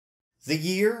The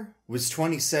year was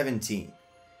 2017,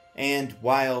 and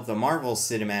while the Marvel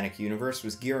Cinematic Universe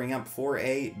was gearing up for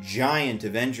a giant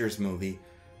Avengers movie,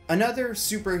 another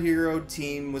superhero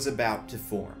team was about to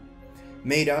form.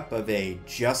 Made up of a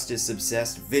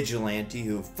justice-obsessed vigilante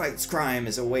who fights crime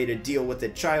as a way to deal with a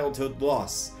childhood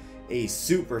loss, a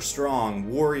super-strong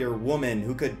warrior woman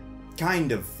who could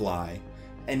kind of fly,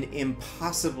 an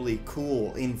impossibly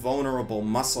cool, invulnerable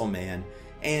muscle man,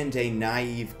 and a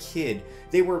naive kid.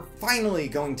 They were finally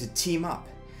going to team up.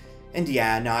 And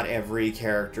yeah, not every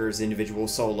character's individual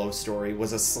solo story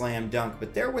was a slam dunk,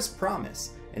 but there was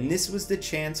promise, and this was the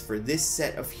chance for this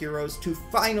set of heroes to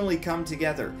finally come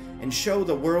together and show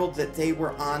the world that they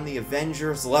were on the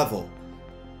Avengers level.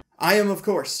 I am, of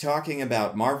course, talking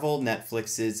about Marvel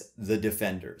Netflix's The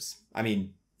Defenders. I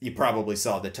mean, you probably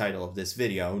saw the title of this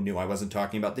video, knew I wasn't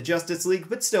talking about the Justice League,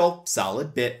 but still,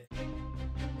 solid bit.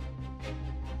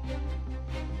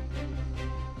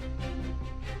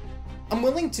 I'm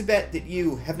willing to bet that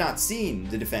you have not seen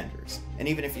The Defenders, and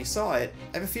even if you saw it,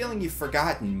 I have a feeling you've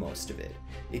forgotten most of it.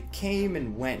 It came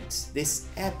and went, this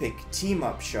epic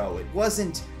team-up show. It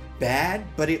wasn't bad,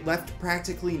 but it left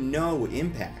practically no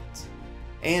impact.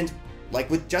 And, like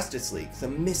with Justice League, the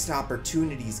missed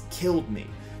opportunities killed me.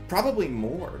 Probably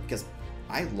more, because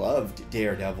I loved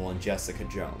Daredevil and Jessica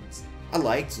Jones. I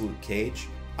liked Luke Cage.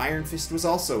 Iron Fist was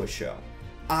also a show.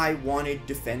 I wanted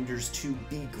Defenders to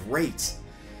be great.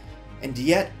 And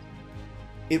yet,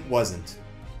 it wasn't.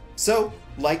 So,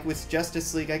 like with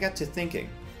Justice League, I got to thinking,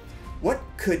 what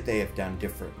could they have done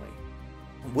differently?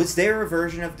 Was there a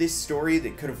version of this story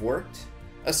that could have worked?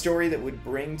 A story that would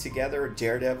bring together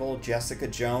Daredevil, Jessica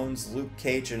Jones, Luke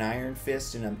Cage, and Iron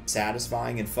Fist in a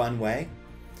satisfying and fun way?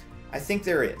 I think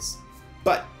there is.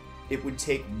 But it would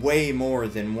take way more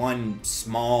than one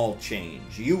small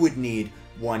change. You would need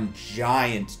one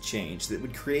giant change that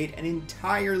would create an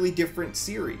entirely different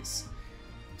series.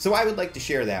 So I would like to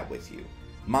share that with you.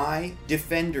 My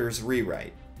Defenders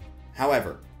rewrite.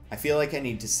 However, I feel like I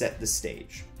need to set the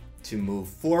stage. To move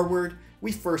forward,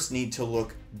 we first need to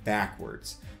look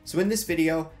backwards. So in this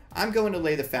video, I'm going to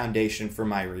lay the foundation for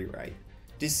my rewrite,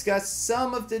 discuss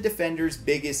some of the Defenders'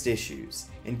 biggest issues,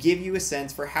 and give you a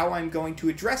sense for how I'm going to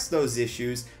address those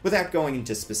issues without going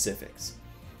into specifics.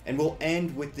 And we'll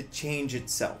end with the change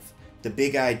itself, the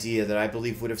big idea that I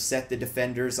believe would have set the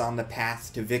Defenders on the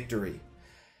path to victory.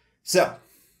 So,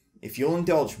 if you'll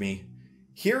indulge me,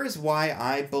 here is why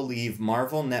I believe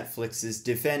Marvel Netflix's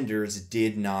Defenders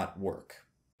did not work.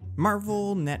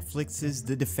 Marvel Netflix's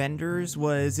The Defenders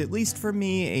was, at least for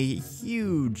me, a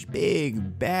huge,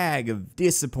 big bag of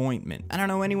disappointment. I don't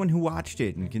know anyone who watched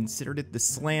it and considered it the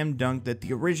slam dunk that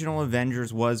the original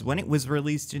Avengers was when it was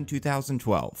released in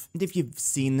 2012. And if you've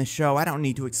seen the show, I don't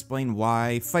need to explain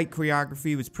why. Fight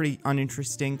choreography was pretty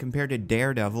uninteresting compared to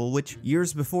Daredevil, which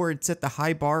years before had set the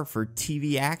high bar for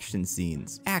TV action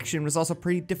scenes. Action was also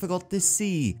pretty difficult to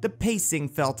see. The pacing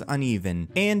felt uneven.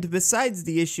 And besides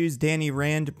the issues Danny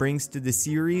Rand brings to the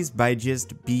series by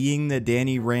just being the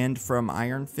Danny Rand from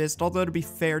Iron Fist, although to be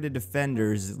fair to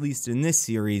Defenders, at least in this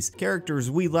series, characters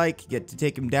we like get to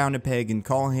take him down a peg and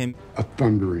call him a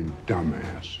thundering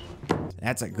dumbass.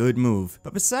 That's a good move.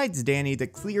 But besides Danny, the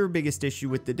clear biggest issue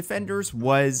with the Defenders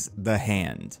was the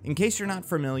Hand. In case you're not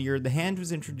familiar, the Hand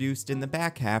was introduced in the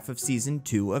back half of Season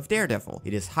 2 of Daredevil.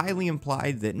 It is highly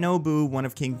implied that Nobu, one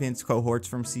of Kingpin's cohorts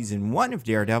from Season 1 of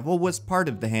Daredevil, was part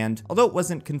of the Hand, although it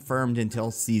wasn't confirmed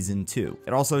until Season 2.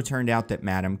 It also turned out that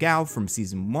Madame Gao from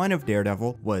Season 1 of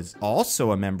Daredevil was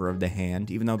also a member of the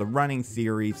Hand, even though the running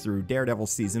theory through Daredevil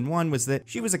Season 1 was that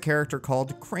she was a character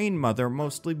called Crane Mother,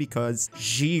 mostly because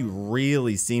she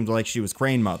really seemed like she was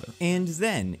Crane Mother. And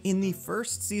then, in the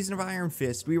first season of Iron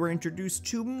Fist, we were introduced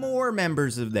to more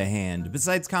members of the Hand,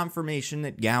 besides confirmation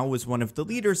that Gao was one of the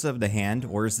leaders of the Hand,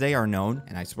 or as they are known,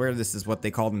 and I swear this is what they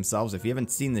call themselves if you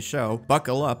haven't seen the show,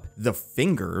 buckle up, the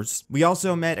Fingers. We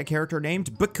also met a character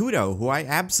named Bakuto, who I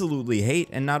absolutely hate,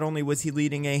 and not only was he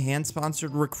leading a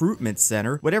Hand-sponsored recruitment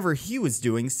center, whatever he was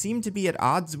doing seemed to be at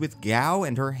odds with Gao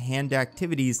and her Hand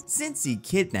activities since he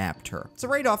kidnapped her. So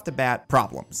right off the bat,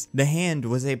 problems. The Hand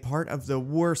was a part of the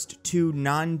worst two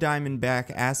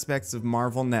non-Diamondback aspects of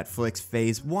Marvel Netflix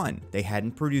Phase 1. They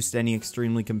hadn't produced any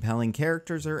extremely compelling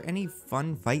characters or any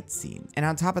fun fight scenes. And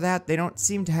on top of that, they don't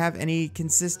seem to have any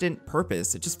consistent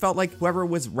purpose. It just felt like whoever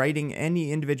was writing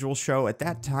any individual show at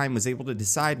that time was able to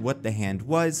decide what the Hand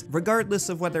was, regardless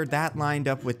of whether that lined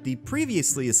up with the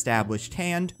previously established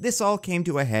Hand. This all came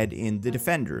to a head in The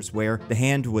Defenders, where the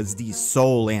Hand was the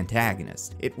sole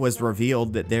antagonist. It was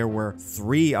revealed that there were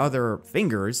 3 other other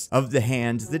fingers of the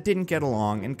hand that didn't get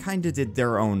along and kinda did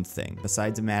their own thing.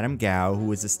 Besides Madame Gao, who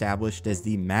was established as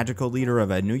the magical leader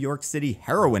of a New York City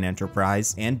heroin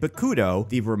enterprise, and Bakudo,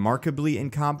 the remarkably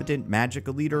incompetent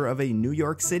magical leader of a New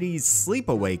York City's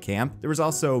sleepaway camp, there was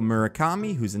also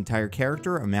Murakami, whose entire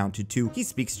character amounted to he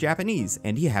speaks Japanese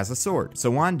and he has a sword.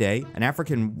 Sawande, an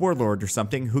African warlord or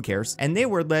something, who cares, and they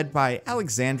were led by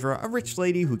Alexandra, a rich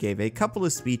lady who gave a couple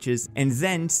of speeches and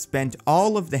then spent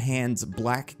all of the hand's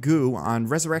black goo on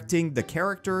resurrecting the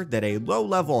character that a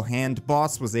low-level hand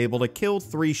boss was able to kill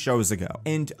 3 shows ago.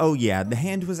 And oh yeah, the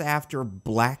hand was after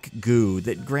black goo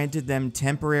that granted them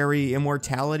temporary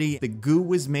immortality. The goo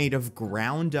was made of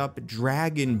ground-up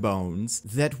dragon bones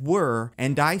that were,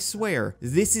 and I swear,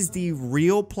 this is the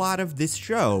real plot of this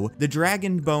show, the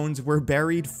dragon bones were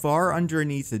buried far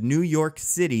underneath New York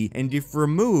City, and if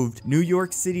removed, New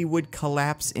York City would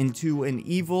collapse into an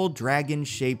evil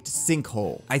dragon-shaped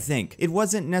sinkhole. I think. It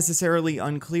wasn't necessarily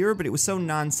unclear, but it was so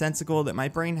nonsensical that my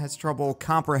brain has trouble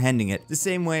comprehending it, the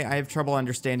same way I have trouble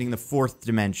understanding the 4th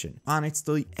dimension.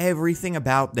 Honestly, everything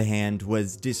about the hand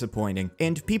was disappointing,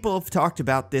 and people have talked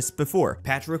about this before.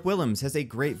 Patrick Willems has a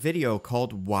great video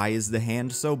called Why is the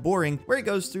Hand So Boring, where he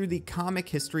goes through the comic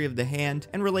history of the hand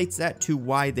and relates that to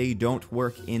why they don't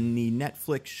work in the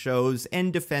Netflix shows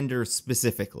and Defenders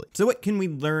specifically. So what can we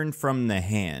learn from the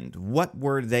hand? What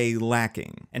were they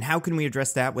lacking? And how can we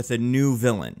address that with a new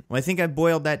villain? Well, I think I've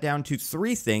boiled that down to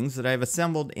 3 things that I've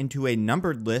assembled into a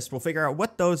numbered list. We'll figure out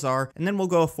what those are, and then we'll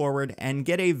go forward and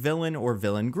get a villain or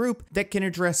villain group that can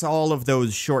address all of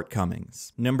those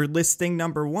shortcomings. Numbered list thing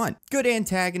number 1. Good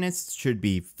antagonists should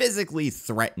be physically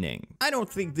threatening. I don't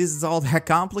think this is all that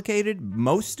complicated.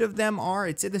 Most of them are.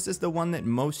 I'd say this is the one that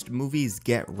most movies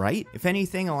get right. If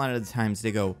anything, a lot of the times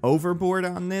they go overboard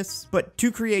on this. But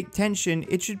to create tension,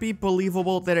 it should be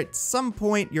believable that at some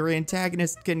point your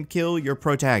antagonist can kill your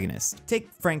protagonist.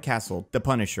 Take Frank Castle, the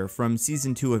Punisher from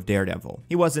season 2 of Daredevil.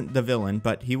 He wasn't the villain,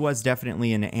 but he was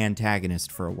definitely an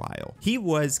antagonist for a while. He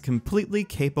was completely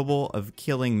capable of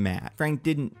killing Matt. Frank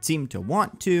didn't seem to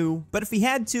want to, but if he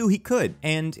had to, he could.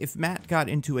 And if Matt got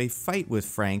into a fight with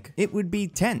Frank, it would be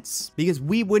tense because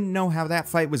we wouldn't know how that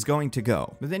fight was going to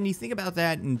go. But then you think about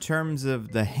that in terms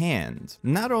of the hand.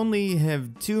 Not only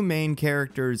have 2 main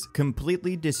characters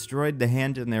completely destroyed the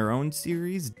hand in their own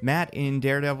series, Matt in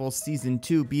Daredevil season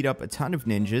 2 beat up a ton of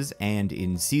ninjas, and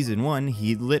in season 1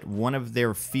 he lit one of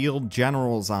their field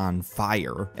generals on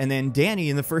fire. And then Danny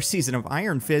in the first season of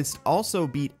Iron Fist also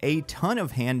beat a ton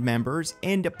of hand members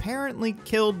and apparently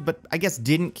killed, but I guess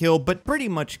didn't kill, but pretty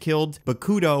much killed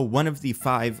Bakudo, one of the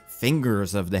 5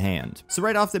 fingers of the hand. So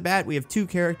right off the bat, we have 2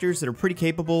 characters that are pretty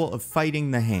capable of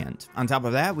fighting the hand. On top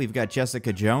of that, we've got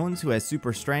Jessica Jones, who has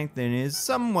super strength and is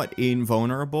somewhat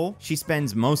invulnerable. She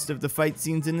spends most of the fight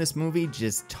scenes in this movie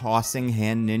just tossing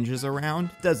hand ninjas around.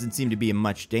 Doesn't seem to be in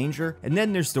much danger. And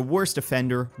then there's the worst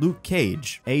offender, Luke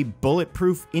Cage, a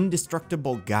bulletproof,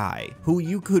 indestructible guy who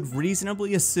you could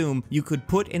reasonably assume you could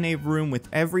put in a room with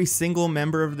every single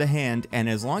member of the hand, and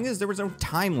as long as there was no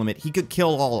time limit, he could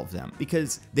kill all of them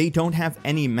because they don't have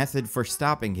any method for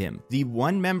stopping him. The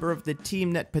one member of the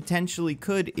team that potentially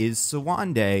could is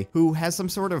Sawande, who has some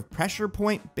sort of pressure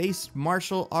point based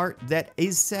martial art that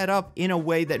is set up in a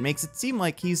way that makes it seem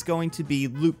like he's going to be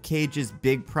Luke Cage's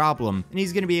big problem, and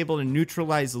he's going to be able to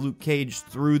neutralize Luke Cage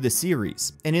through the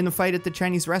series. And in the fight at the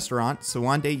Chinese restaurant,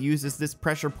 Sawande uses this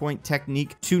pressure point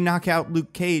technique to knock out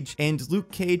Luke Cage, and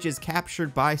Luke Cage is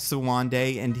captured by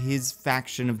Sawande and his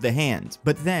faction of the hand.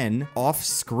 But then, off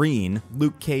screen,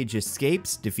 Luke Cage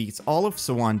escapes, defeats all of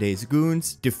Sawande's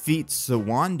goons, defeats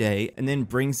Sawande, and then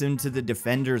brings him to the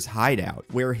Defender's hideout,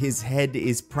 where his head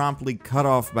is promptly cut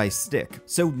off by Stick.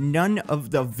 So none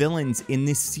of the villains in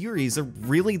this series are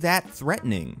really that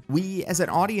threatening. We, as an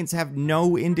audience, have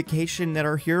no indication that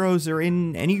our heroes are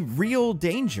in any real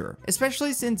danger,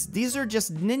 especially since these are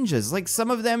just ninjas. Like,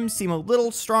 some of them seem a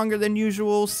little stronger than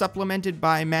usual, supplemented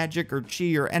by magic or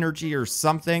chi or energy or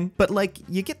something, but like,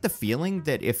 you get the feeling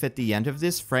that if at the end of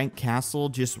this Frank Castle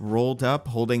just rolled up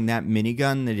holding that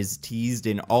minigun that is teased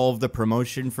in all of the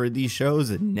promotion for these shows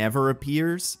and never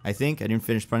appears, I didn't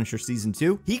finish Punisher season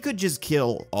 2, he could just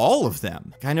kill all of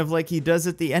them, kind of like he does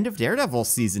at the end of Daredevil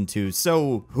season 2,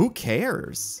 so who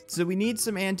cares? So we need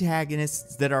some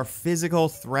antagonists that are physical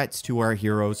threats to our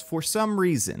heroes for some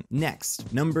reason.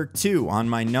 Next, number 2 on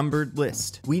my numbered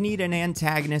list, we need an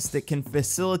antagonist that can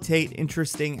facilitate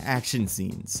interesting action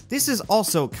scenes. This is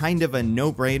also kind of a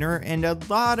no-brainer, and a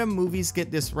lot of movies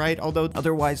get this right, although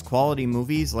otherwise quality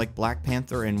movies like Black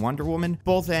Panther and Wonder Woman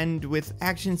both end with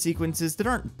action sequences that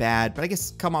aren't bad, but I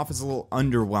guess come off as a little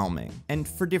underwhelming. And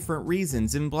for different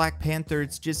reasons. In Black Panther,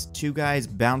 it's just 2 guys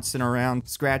bouncing bouncing around,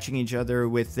 scratching each other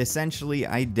with essentially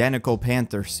identical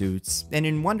Panther suits. And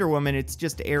in Wonder Woman, it's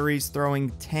just Ares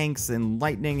throwing tanks and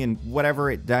lightning and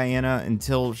whatever at Diana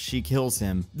until she kills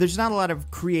him. There's not a lot of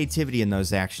creativity in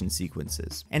those action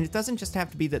sequences. And it doesn't just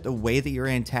have to be that the way that your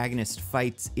antagonist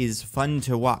fights is fun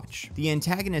to watch. The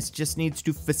antagonist just needs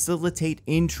to facilitate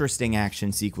interesting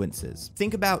action sequences.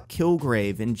 Think about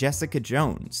Kilgrave in Jessica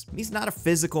Jones. He's not a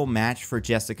physical match for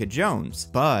Jessica Jones,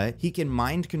 but he can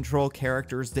mind control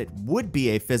characters that would be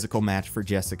a physical match for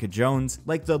Jessica Jones,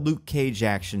 like the Luke Cage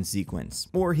action sequence.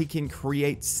 Or he can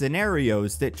create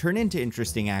scenarios that turn into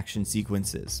interesting action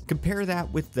sequences. Compare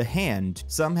that with the Hand.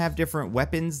 Some have different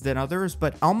weapons than others,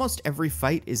 but almost every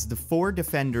fight is the 4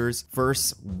 defenders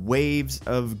versus waves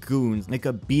of goons, like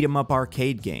a beat-em-up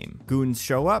arcade game. Goons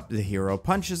show up, the hero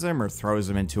punches them or throws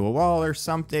them into a wall or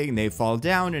something, they fall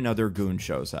down, another goon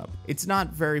shows up. It's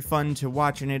not very fun to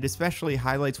watch, and it especially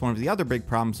highlights one of the other big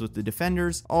problems with the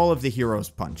defenders: all of the heroes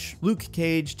punch. Luke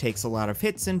Cage takes a lot of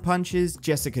hits and punches,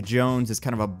 Jessica Jones is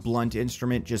kind of a blunt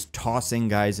instrument just tossing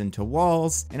guys into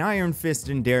walls, and Iron Fist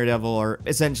and Daredevil are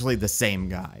essentially the same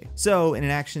guy. So in an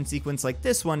action sequence like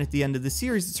this one at the end of the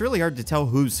series, it's really hard to tell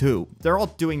who's who. They're all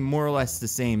doing more or less the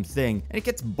same thing, and it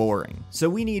gets boring. So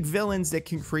we need villains that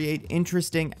can create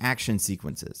interesting action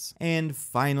sequences. And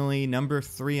finally, number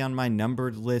 3 on my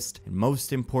numbered list, and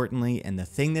most importantly, and the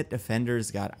thing that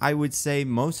defenders got, I would say,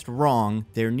 most wrong,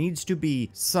 there needs to be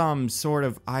some sort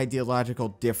of ideological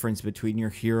difference between your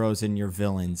heroes and your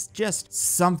villains. Just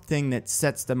something that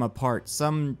sets them apart,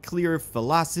 some clear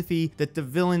philosophy that the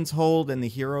villains hold and the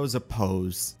heroes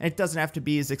oppose. And it doesn't have to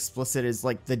be as explicit as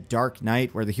like The Dark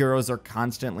Knight, where the heroes are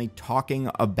constantly talking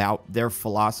about their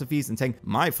philosophies and saying,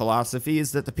 my philosophy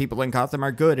is that the people in Gotham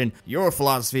are good, and your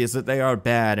philosophy is that they are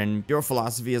bad, and your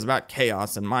philosophy is about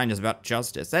chaos, and mine is about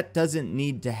justice. That doesn't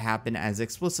need to happen as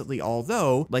explicitly,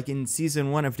 although, like in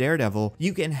season 1 of Daredevil,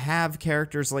 you can have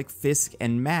characters like Fisk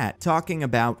and Matt talking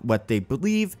about what they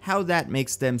believe, how that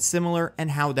makes them similar,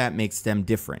 and how that makes them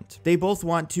different. They both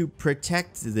want to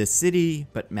protect the city,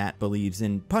 but Matt believes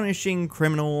in punishing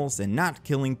criminals and not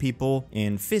killing people,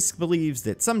 and Fisk believes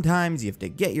that sometimes you have to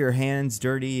get your hands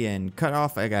dirty and cut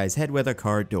off a guy's head with a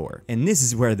car door. And this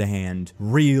is where the Hand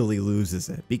really loses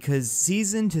it, because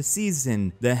season to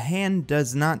season, the Hand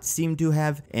does not seem to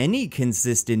have any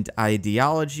consistent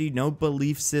ideology, no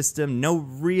belief system, no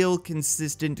real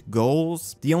consistent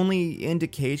goals. The only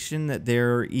indication that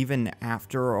they're even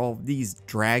after all these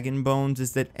dragon bones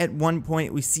is that at one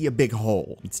point we see a big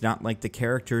hole. It's not like the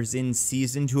characters in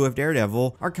season 2 of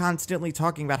Daredevil are constantly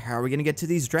talking about how are we going to get to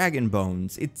these dragon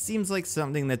bones. It seems like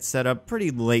something that's set up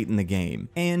pretty late in the game.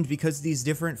 And because these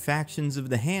different factions of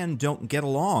the Hand don't get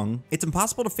along, it's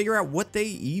impossible to figure out what they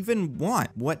even want.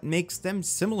 What makes them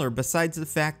similar besides the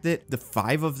fact that the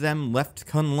 5 of them left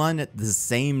Kunlun at the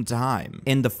same time.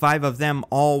 And the 5 of them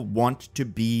all want to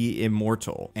be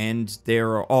immortal. And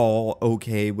they're all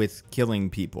okay with killing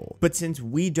people. But since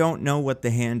we don't know what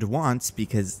the Hand wants,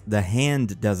 because the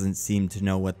Hand doesn't seem to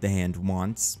know what the Hand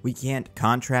wants, we can't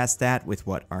contrast that with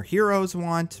what our heroes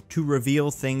want to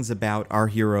reveal things about our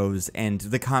heroes and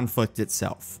the conflict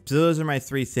itself. So those are my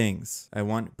 3 things. I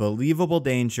want believable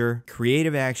danger,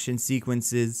 creative action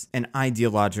sequences, and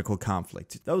ideological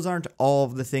conflict. Those aren't all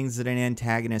of the things that an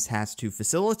antagonist has to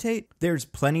facilitate. There's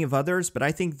plenty of others, but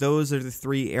I think those are the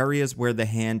 3 areas where the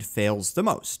Hand fails the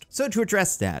most. So to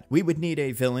address that, we would need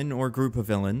a villain or group of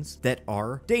villains that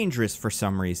are dangerous for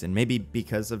some reason, maybe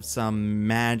because of some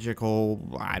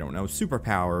magical, I don't know,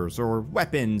 superpowers or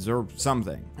weapons or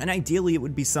something. And ideally it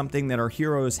would be something that our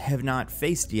heroes have not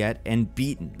faced yet and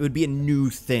beaten. It would be a new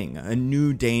thing, a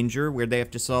new danger where they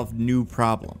have to solve new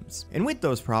problems. And with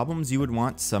those problems, you would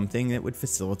want something that would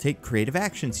facilitate creative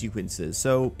action sequences,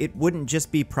 so it wouldn't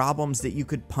just be problems that you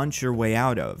could punch your way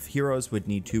out of. Heroes would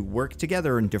need to work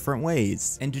together in different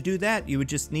ways. And to do that, you would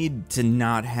just need to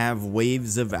not have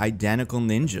waves of identical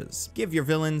ninjas. Give your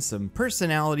villains some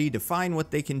personality, define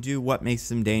what they can do, what makes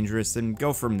them dangerous, and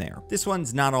go from there. This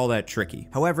one's not all that tricky.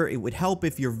 However, it would help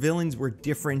if your villains were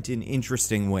different in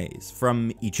interesting ways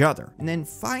from each other. And then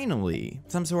finally,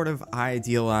 some sort of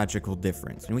ideological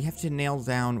difference. And we have to nail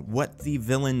down what the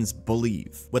villains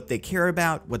believe, what they care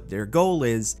about, what their goal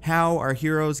is, how our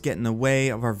heroes get in the way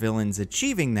of our villains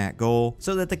achieving that goal,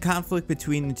 so that the conflict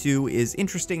between the two is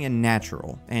interesting and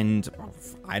natural. And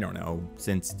I don't know,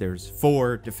 since there's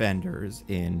 4 defenders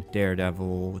in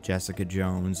Daredevil, Jessica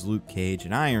Jones, Luke Cage,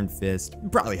 and Iron Fist,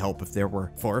 it'd probably help if there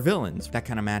were 4 villains. That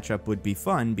kind of matchup would be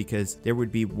fun because there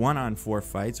would be 1-on-4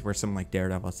 fights where someone like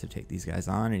Daredevil has to take these guys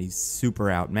on and he's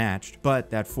super outmatched, but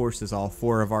that forces all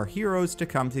 4 of our heroes to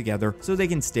come together so they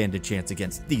can stand a chance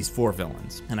against these 4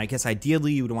 villains. And I guess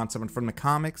ideally you would would want someone from the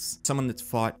comics, someone that's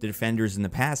fought the Defenders in the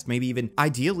past, maybe even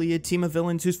ideally a team of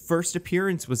villains whose first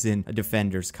appearance was in a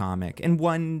Defenders comic, and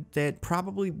one that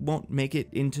probably won't make it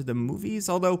into the movies,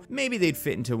 although maybe they'd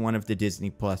fit into one of the Disney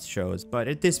Plus shows, but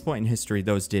at this point in history,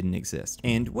 those didn't exist.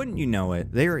 And wouldn't you know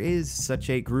it, there is such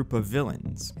a group of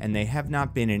villains, and they have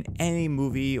not been in any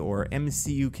movie or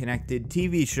MCU-connected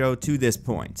TV show to this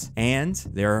point. And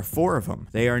there are 4 of them.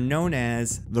 They are known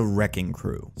as the Wrecking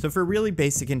Crew. So for a really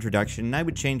basic introduction, I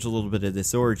would change a little bit of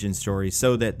this origin story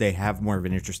so that they have more of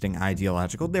an interesting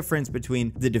ideological difference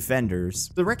between the Defenders.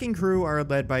 The Wrecking Crew are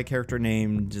led by a character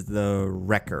named the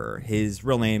Wrecker. His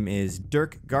real name is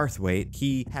Dirk Garthwaite.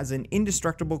 He has an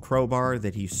indestructible crowbar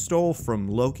that he stole from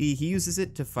Loki. He uses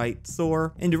it to fight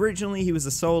Thor, and originally he was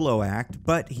a solo act,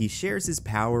 but he shares his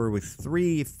power with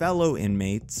 3 fellow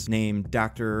inmates named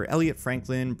Dr. Elliot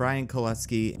Franklin, Brian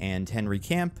Koleski, and Henry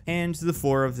Camp, and the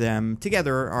 4 of them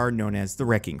together are known as the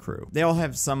Wrecking Crew. They all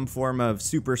have some form of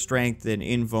super strength and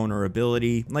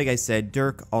invulnerability. Like I said,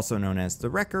 Dirk, also known as the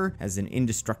Wrecker, has an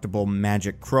indestructible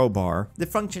magic crowbar that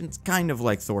functions kind of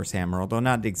like Thor's hammer, although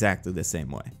not exactly the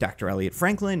same way. Dr. Elliot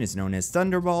Franklin is known as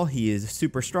Thunderball. He is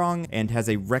super strong and has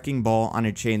a wrecking ball on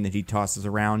a chain that he tosses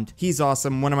around. He's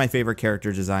awesome, one of my favorite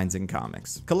character designs in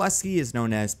comics. Koleski is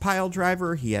known as Pile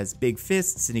Driver. He has big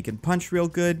fists and he can punch real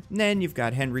good. And then you've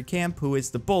got Henry Camp, who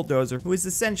is the Bulldozer, who is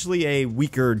essentially a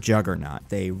weaker Juggernaut.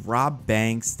 They rob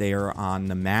banks, they are on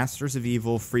the Masters of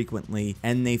Evil frequently,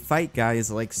 and they fight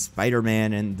guys like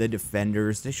Spider-Man and the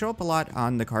Defenders. They show up a lot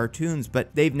on the cartoons,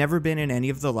 but they've never been in any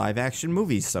of the live-action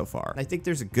movies so far. I think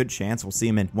there's a good chance we'll see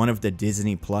them in one of the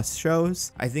Disney Plus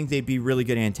shows. I think they'd be really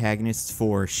good antagonists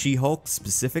for She-Hulk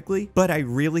specifically, but I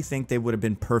really think they would have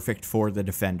been perfect for the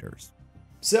Defenders.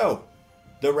 So,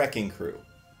 the Wrecking Crew.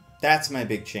 That's my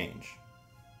big change.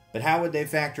 But how would they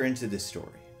factor into this story?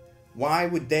 Why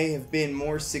would they have been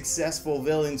more successful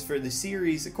villains for the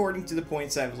series according to the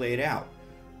points I've laid out?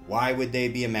 Why would they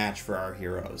be a match for our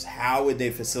heroes? How would they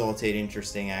facilitate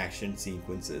interesting action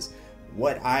sequences?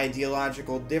 What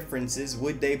ideological differences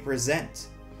would they present?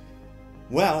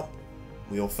 Well,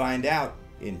 we'll find out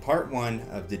in part 1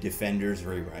 of the Defenders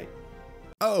Rewrite.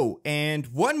 Oh, and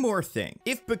one more thing.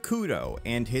 If Bakuto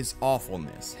and his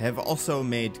awfulness have also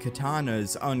made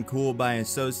katanas uncool by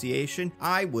association,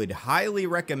 I would highly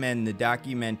recommend the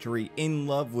documentary In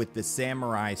Love with the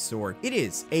Samurai Sword. It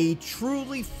is a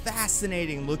truly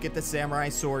fascinating look at the samurai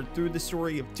sword through the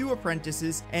story of 2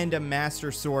 apprentices and a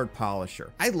master sword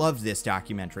polisher. I love this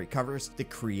documentary. It covers the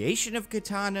creation of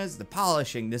katanas, the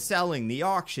polishing, the selling, the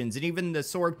auctions, and even the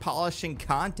sword polishing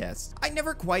contests. I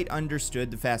never quite understood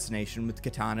the fascination with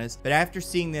katanas, but after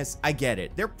seeing this, I get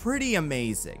it. They're pretty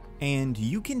amazing. And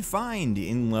you can find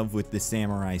In Love with the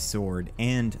Samurai Sword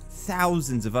and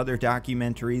thousands of other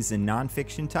documentaries and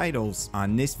nonfiction titles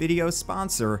on this video's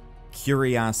sponsor,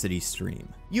 CuriosityStream.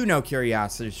 You know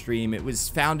CuriosityStream. It was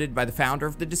founded by the founder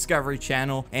of the Discovery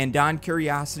Channel, and on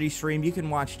CuriosityStream you can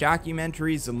watch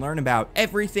documentaries and learn about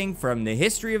everything from the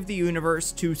history of the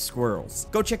universe to squirrels.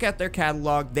 Go check out their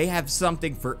catalog. They have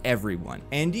something for everyone.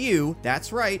 And you,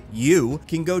 that's right, you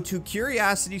can go to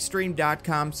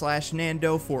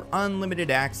curiositystream.com/Nando for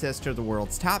unlimited access to the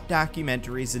world's top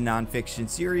documentaries and nonfiction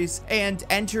series, and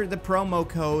enter the promo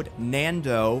code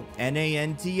NANDO,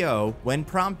 N-A-N-D-O, when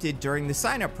prompted during the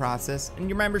sign-up process, and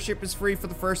your membership is free for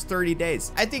the first 30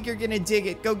 days. I think you're gonna dig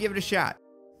it. Go give it a shot.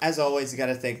 As always, I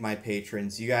gotta thank my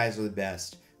patrons. You guys are the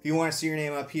best. If you want to see your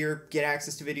name up here, get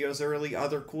access to videos early,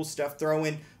 other cool stuff, throw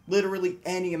in literally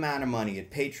any amount of money at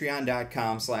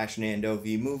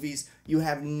patreon.com/NandoVMovies. You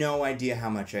have no idea how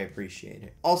much I appreciate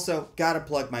it. Also, gotta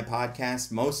plug my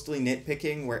podcast, Mostly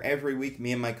Nitpicking, where every week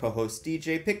me and my co-host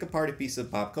DJ pick apart a piece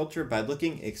of pop culture by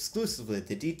looking exclusively at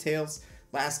the details.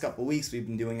 Last couple weeks, we've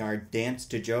been doing our Dance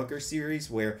to Joker series,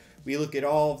 where we look at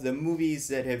all of the movies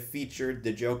that have featured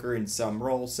the Joker in some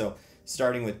role. So,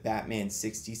 starting with Batman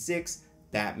 66,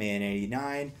 Batman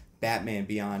 89, Batman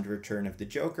Beyond Return of the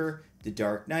Joker, The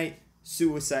Dark Knight,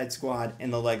 Suicide Squad,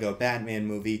 and the Lego Batman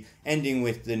movie, ending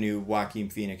with the new Joaquin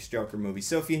Phoenix Joker movie.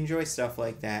 So, if you enjoy stuff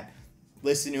like that,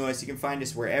 listen to us. You can find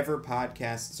us wherever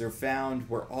podcasts are found.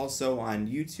 We're also on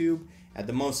YouTube at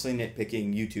the Mostly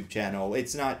Nitpicking YouTube channel.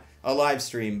 It's not a live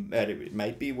stream, but it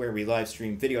might be where we live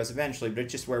stream videos eventually, but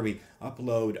it's just where we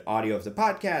upload audio of the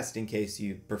podcast in case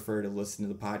you prefer to listen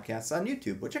to the podcast on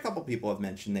YouTube, which a couple people have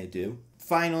mentioned they do.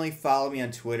 Finally, follow me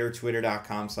on Twitter,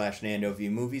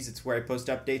 twitter.com/NandoViewMovies. It's where I post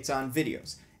updates on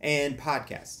videos and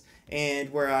podcasts,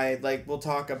 and where we'll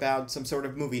talk about some sort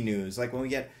of movie news, like when we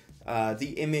get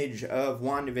the image of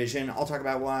WandaVision. I'll talk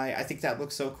about why I think that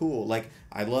looks so cool. Like,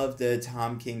 I love the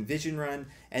Tom King Vision run,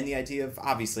 and the idea of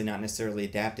obviously not necessarily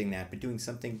adapting that, but doing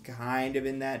something kind of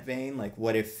in that vein. Like,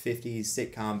 what if 50s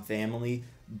sitcom Family,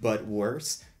 but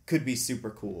worse, could be super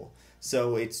cool.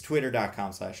 So it's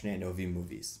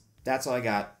twitter.com/NandoVMovies. That's all I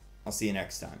got. I'll see you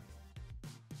next time.